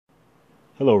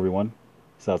Hello everyone,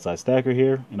 Southside Stacker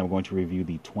here, and I'm going to review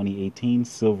the 2018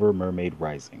 Silver Mermaid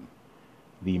Rising.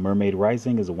 The Mermaid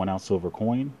Rising is a 1 ounce silver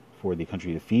coin for the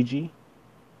country of Fiji.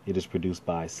 It is produced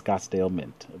by Scottsdale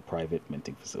Mint, a private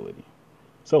minting facility.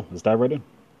 So let's dive right in.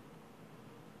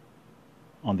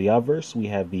 On the obverse, we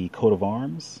have the coat of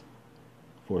arms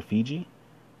for Fiji,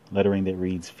 lettering that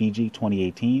reads Fiji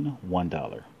 2018,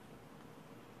 $1.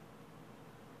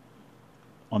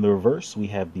 On the reverse, we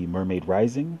have the Mermaid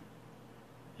Rising,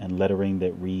 and lettering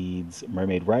that reads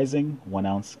Mermaid Rising, 1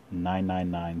 ounce,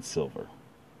 999 silver.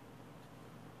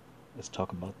 Let's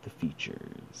talk about the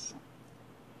features.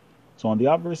 So on the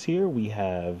obverse here, we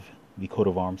have the coat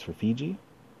of arms for Fiji,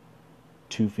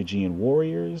 2 Fijian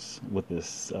warriors, with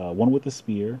this one with a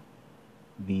spear.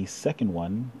 The second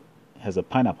one has a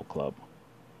pineapple club.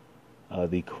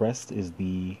 The crest is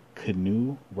the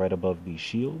canoe right above the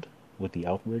shield with the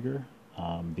outrigger.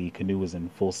 The canoe is in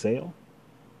full sail.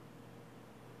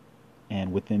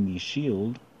 And within the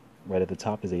shield, right at the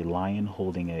top, is a lion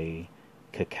holding a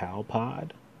cacao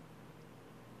pod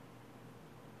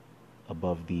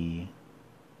above the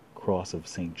cross of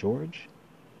St. George.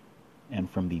 And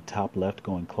from the top left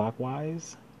going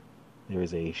clockwise, there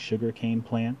is a sugarcane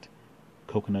plant,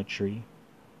 coconut tree,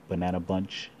 banana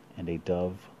bunch, and a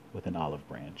dove with an olive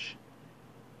branch.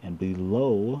 And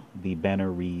below, the banner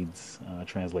reads,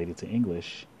 translated to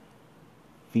English,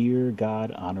 Fear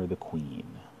God, Honor the Queen.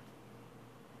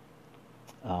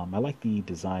 I like the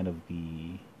design of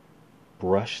the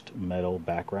brushed metal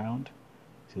background.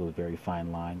 See those very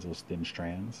fine lines, those thin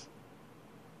strands.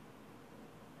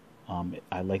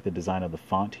 I like the design of the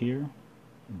font here,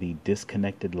 the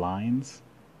disconnected lines,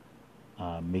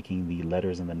 making the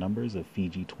letters and the numbers of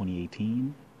Fiji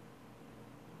 2018,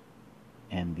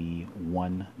 and the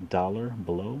 $1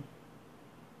 below.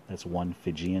 That's one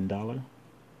Fijian dollar.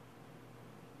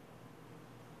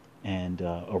 And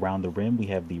around the rim, we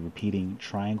have the repeating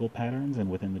triangle patterns,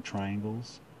 and within the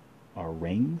triangles are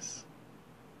rings.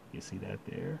 You see that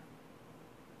there.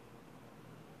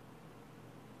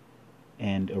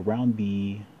 And around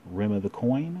the rim of the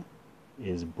coin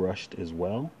is brushed as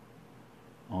well.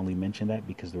 I only mention that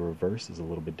because the reverse is a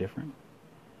little bit different.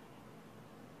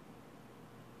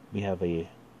 We have a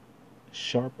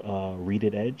sharp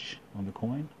reeded edge on the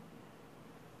coin.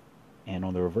 And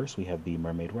on the reverse, we have the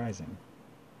Mermaid Rising.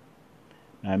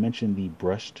 Now, I mentioned the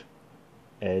brushed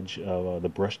edge of the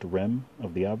brushed rim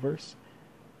of the obverse.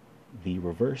 The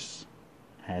reverse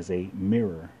has a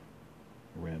mirror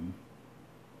rim.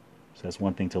 So that's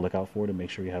one thing to look out for, to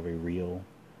make sure you have a real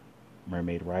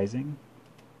Mermaid Rising.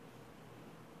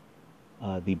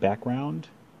 The background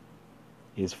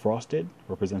is frosted,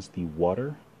 represents the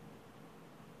water.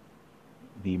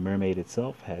 The mermaid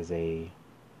itself has a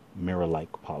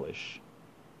mirror-like polish.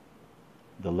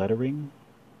 The lettering,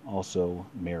 also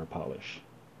mirror polish.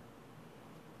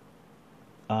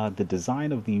 The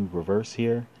design of the reverse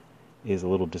here is a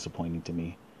little disappointing to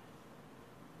me.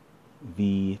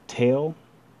 The tail,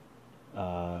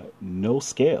 no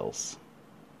scales.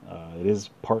 It is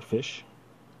part fish,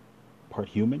 part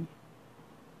human.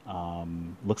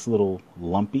 Looks a little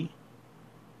lumpy.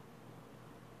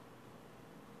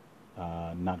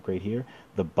 Not great here.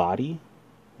 The body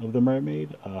of the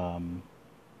mermaid,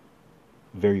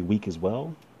 very weak as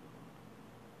well.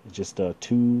 Just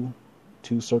two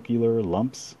circular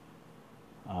lumps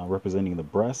representing the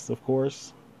breasts, of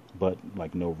course, but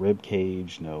like no rib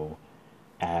cage, no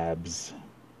abs,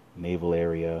 navel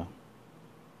area,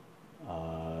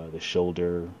 the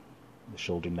shoulder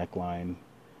neckline,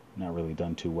 not really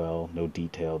done too well. No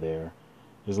detail there.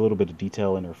 There's a little bit of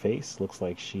detail in her face. Looks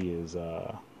like she is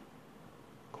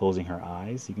closing her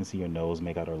eyes. You can see her nose,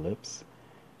 make out her lips.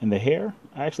 And the hair,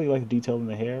 I actually like the detail in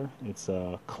the hair. It's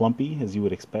clumpy, as you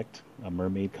would expect a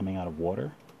mermaid coming out of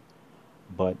water.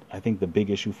 But I think the big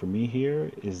issue for me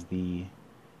here is the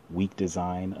weak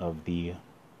design of the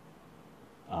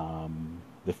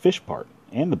fish part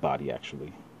and the body,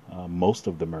 actually. Most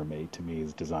of the mermaid, to me,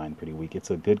 is designed pretty weak.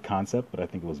 It's a good concept, but I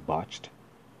think it was botched.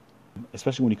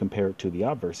 Especially when you compare it to the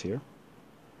obverse here,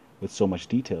 with so much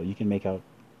detail. You can make out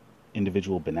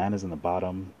individual bananas in the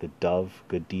bottom, the dove,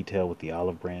 good detail with the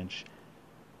olive branch,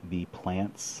 the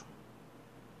plants,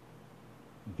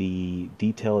 the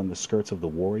detail in the skirts of the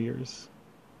warriors,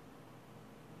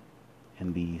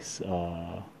 and the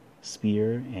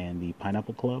spear and the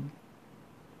pineapple club.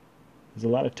 There's a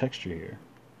lot of texture here.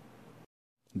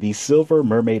 The Silver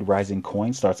Mermaid Rising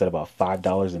coin starts at about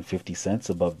 $5.50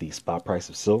 above the spot price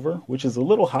of silver, which is a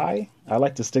little high. I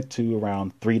like to stick to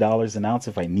around $3 an ounce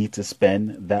if I need to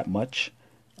spend that much.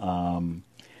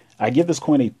 I give this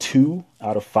coin a 2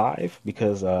 out of 5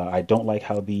 because I don't like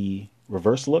how the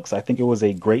reverse looks. I think it was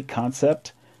a great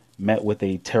concept met with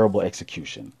a terrible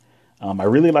execution. I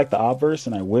really like the obverse,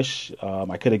 and I wish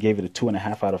I could have gave it a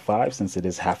 2.5 out of 5 since it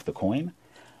is half the coin.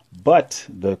 But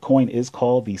the coin is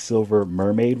called the Silver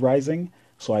Mermaid Rising,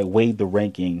 so I weighed the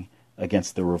ranking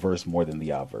against the reverse more than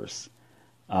the obverse.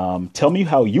 Tell me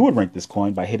how you would rank this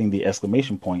coin by hitting the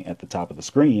exclamation point at the top of the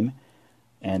screen.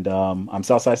 And I'm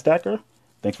Southside Stacker.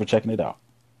 Thanks for checking it out.